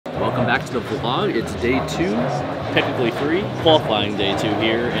welcome back to the vlog. It's day 2, technically 3, qualifying day 2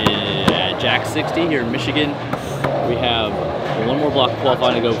 here at Jack 60 here in Michigan. We have one more block of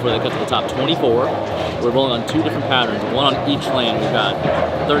qualifying to go before they cut to the top 24. We're rolling on 2 different patterns, one on each lane. We've got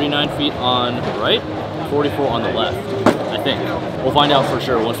 39 feet on the right, 44 on the left, I think. We'll find out for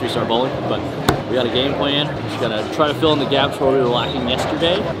sure once we start bowling, but we got a game plan. Just gonna try to fill in the gaps where we were lacking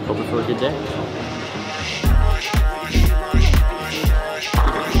yesterday. Hoping for a good day.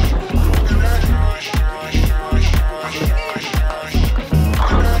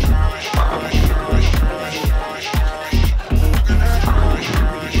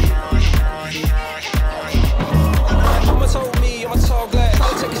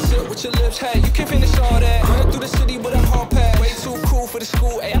 Hey, you can't finish all that. Running through the city with a hall pass. Way too cool for the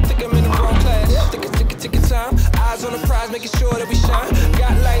school. Hey, I think I'm in the wrong class. Ticket time. Eyes on the prize, making sure that we shine.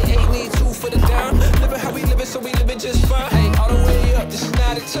 Got like 8, need 2 for the down. Living how we living, so we living just fine. Hey, all the way up, this is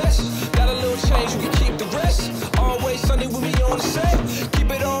not a test. Got a little change, we can keep the rest. Always sunny when we on the set. Keep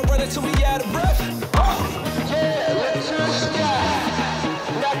it on running till we out of breath. Yeah, look to the sky.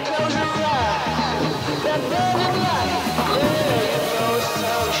 Now close your eyes. That burning light. Yeah, you know it's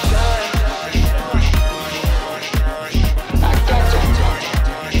time to shine.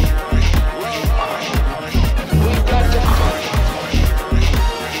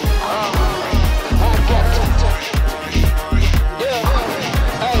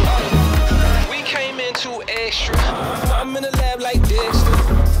 I'm in the lab like Dexter.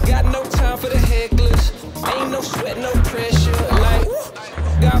 Got no time for the hecklers. Ain't no sweat, no pressure. Like,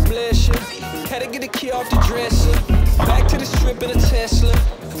 God bless you. Had to get the key off the dresser. Back to the strip in a Tesla.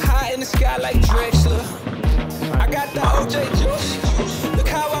 High in the sky like Drexler. I got the OJ juice. Look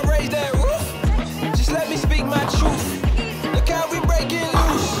how I raised that roof. Just let me speak my truth. Look how we breaking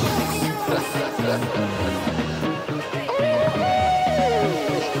loose.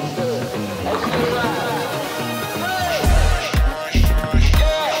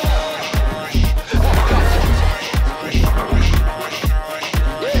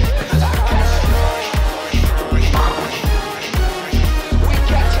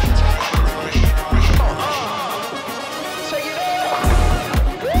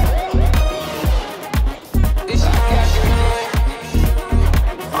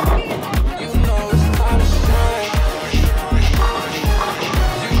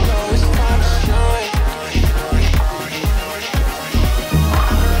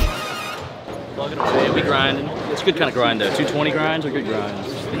 We grinding. It's a good kind of grind though. 220 grinds are good grinds.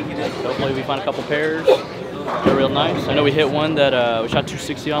 Hopefully we find a couple pairs. They're real nice. I know we hit one that we shot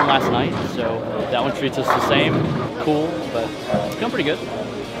 260 on last night, so that one treats us the same. Cool, but it's going pretty good.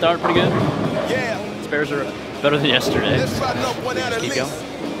 Thought pretty good. Yeah. Spares are better than yesterday. Let's keep going.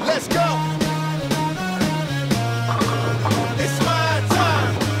 Let's go. It's my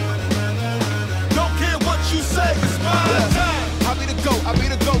time. Don't care what you say. It's my time. I'll be the GOAT. I'll be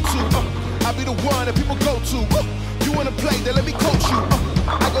the go-to. I'll be the one that people go to. You wanna play, then let me coach you.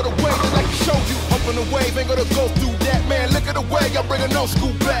 I go the way that like I showed you. Up on the wave, ain't gonna go through that. Man, look at the way I'm bringing no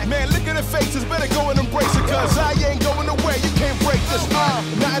school back. Man, look at the faces, better go and embrace it. Cause I ain't going away, you can't break this.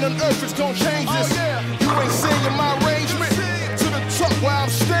 Nothing on earth is gonna change this. You ain't singing my arrangement. To the top where I'm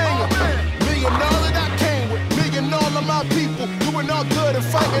staying. Me and all that I came with. Me and all of my people. Doing all good and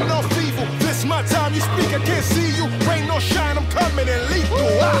fighting off evil. This my time, you speak, I can't see you. Rain or shine, I'm coming and lethal.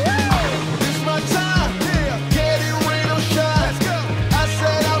 This my time, yeah. Get it, rain or shine. Let's go. I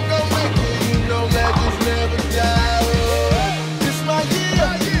said I'm gonna make it, you know legends never die. This my year,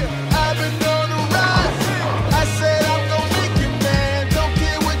 I've been on the rise. I said I'm gonna make it, man. Don't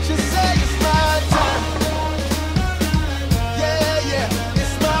care what you say, it's my time. Yeah, yeah,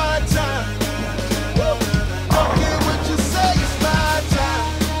 it's my time. Don't care what you say, it's my time.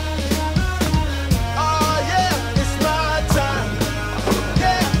 Oh yeah, it's my time.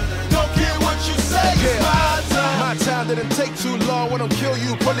 Yeah, don't care what you say, it's my time. My time didn't take too long. When I kill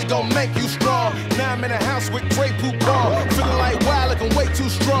you, probably gonna make you strong. Now I'm in a house with great poop ball. Feeling like wild, like I'm way too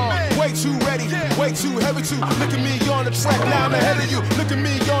strong. Way too ready, way too heavy too. Look at me on the track, now I'm ahead of you. Look at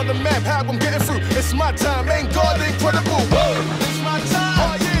me on the map, how I'm getting through. It's my time, ain't God incredible. It's my time,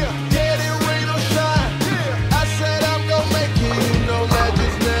 oh yeah. Get it, rain or shine. I said I'm gonna make it, you know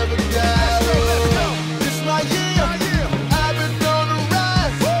legends never die. It's my year, I've been on the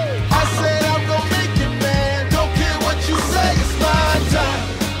rise. I said I'm gonna make it, man. Don't care what you say, it's my time.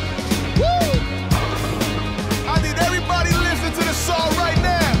 I need everybody listening to this song right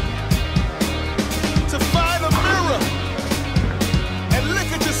now to find a mirror and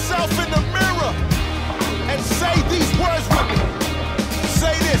look at yourself in the mirror and say these words with me.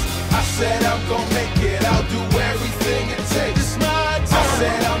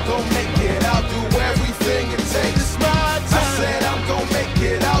 I'm gonna make it. I'll do everything it takes. It's my time. I said I'm gonna make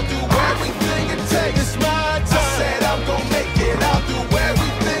it. I'll do everything it takes. It's my time. I said I'm gonna make it. I'll do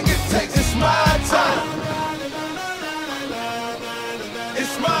everything it takes. It's my time.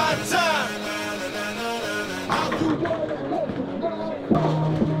 It's my time. I'll do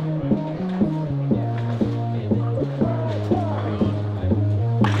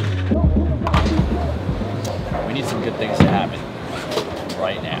We need some good things to happen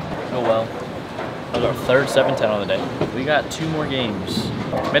right now. Oh well. That was our third 7-10 on the day. We got 2 more games.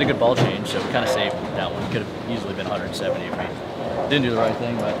 Made a good ball change, so we kind of saved that one. Could have easily been 170 if we didn't do the right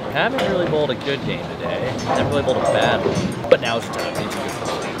thing, but we haven't really bowled a good game today. Haven't really bowled a bad one. But now it's the time. We need some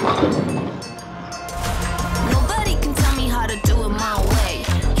good ball. Nobody can tell me how to do it my way.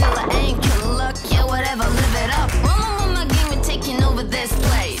 Killer aim, killer luck, yeah, whatever, live it up. Rolling with my game and taking over this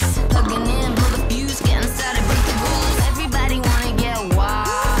place. Plugging in, blow the fuse, getting started, break the rules. Everybody wanna get wild.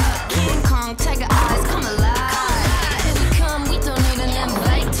 King Kong, tiger eyes, come alive. Here we come, we don't need an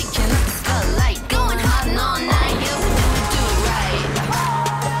invite. Taking up the spotlight, going hard and all night. Yeah, we do it right.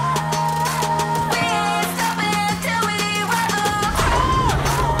 We ain't stopping till we ride the crowd.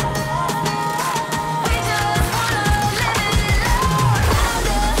 We just wanna live it loud.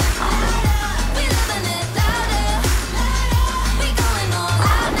 Louder, we living it louder. We going all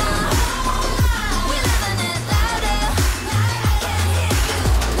out now. We living it louder. I can hear you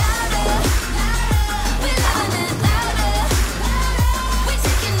louder. We living it louder. We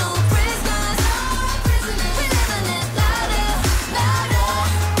taking no prisoners. We living it louder, louder.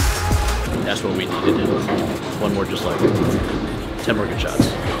 That's what we needed. One more just like it. 10 more good shots.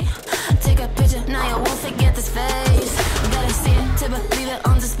 Take a picture, now you won't forget this face. Gotta see it to believe it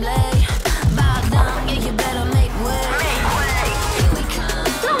on display. Bow down, yeah, you better make way. Here we come.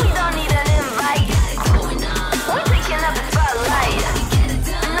 No, we don't need an invite. We're taking up the spotlight.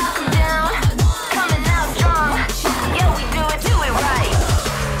 Knock 'em down, coming out strong. Yeah, we do it right.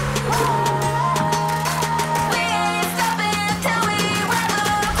 We ain't stopping till we ride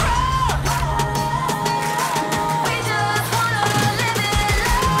the crowd. We just wanna live it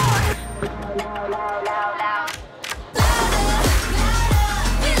loud. Louder,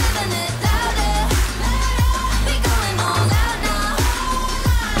 we living it louder. We going all out now.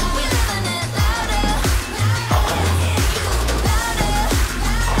 We living it louder. Louder,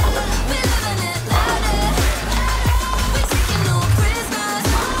 we living it louder. We taking no prisoners.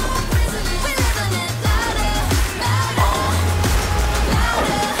 We living it louder, louder,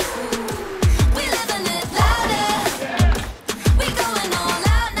 louder. We living it louder. We going all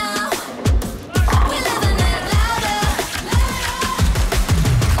out now. We living it louder, louder.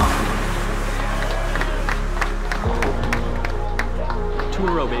 2 in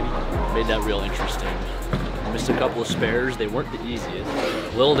a row, baby. Made that real interesting. Missed a couple of spares. They weren't the easiest.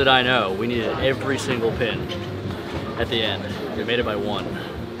 Little did I know, we needed every single pin at the end. We made it by 1.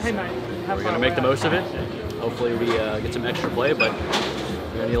 Hey, mate. We're going to make the most of it. Hopefully we get some extra play, but we're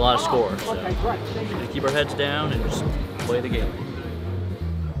going to need a lot of score. So Okay, great. we're going to keep our heads down and just play the game.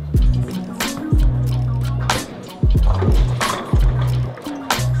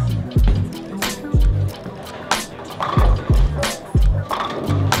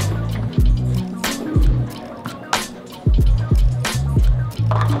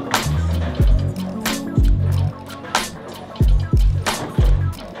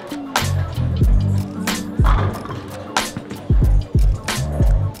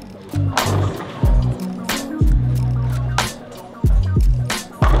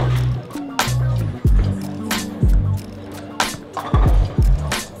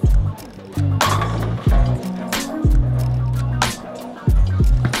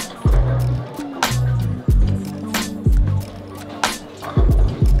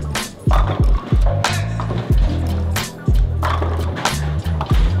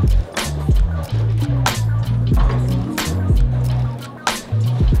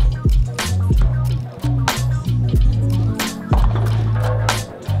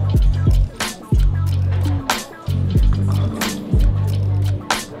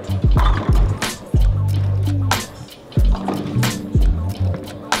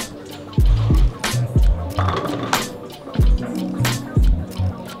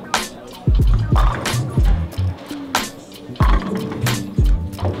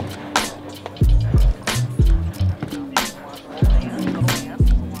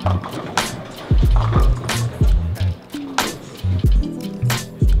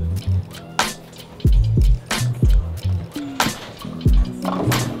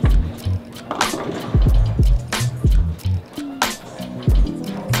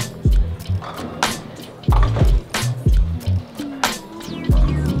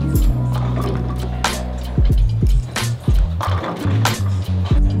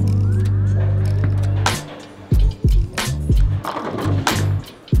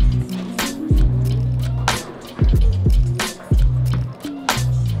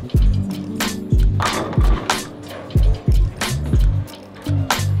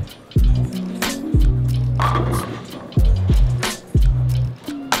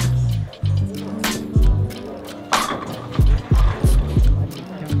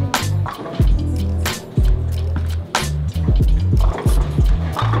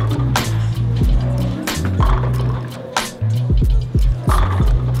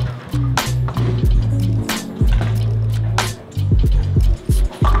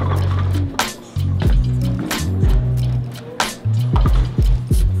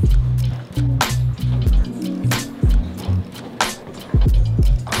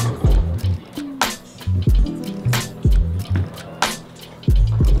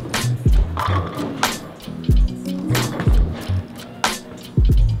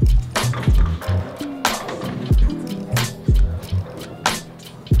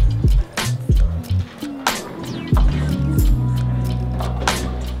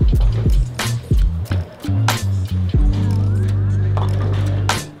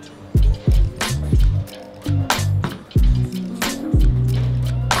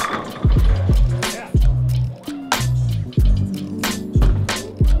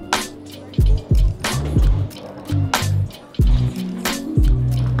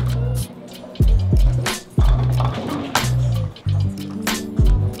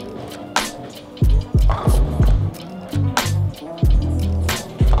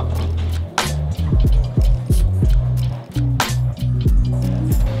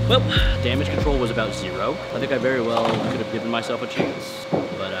 Well, damage control was about 0. I think I very well could have given myself a chance,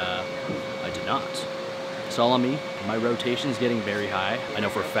 but I did not. It's all on me. My rotation is getting very high. I know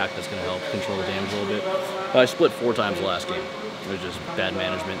for a fact that's going to help control the damage a little bit. I split 4 times the last game. It was just bad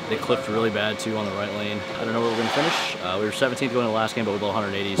management. They clipped really bad too on the right lane. I don't know where we're going to finish. We were 17th going to the last game, but we blew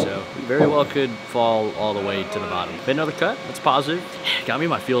 180, so we very well could fall all the way to the bottom. Made another cut. That's positive. Got me in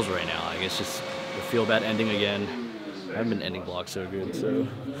my feels right now. I guess just the feel bad ending again. I haven't been ending blocks so good, so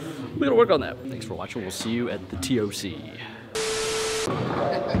we're gonna work on that. Thanks for watching. We'll see you at the TOC.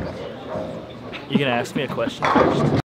 You gonna ask me a question first?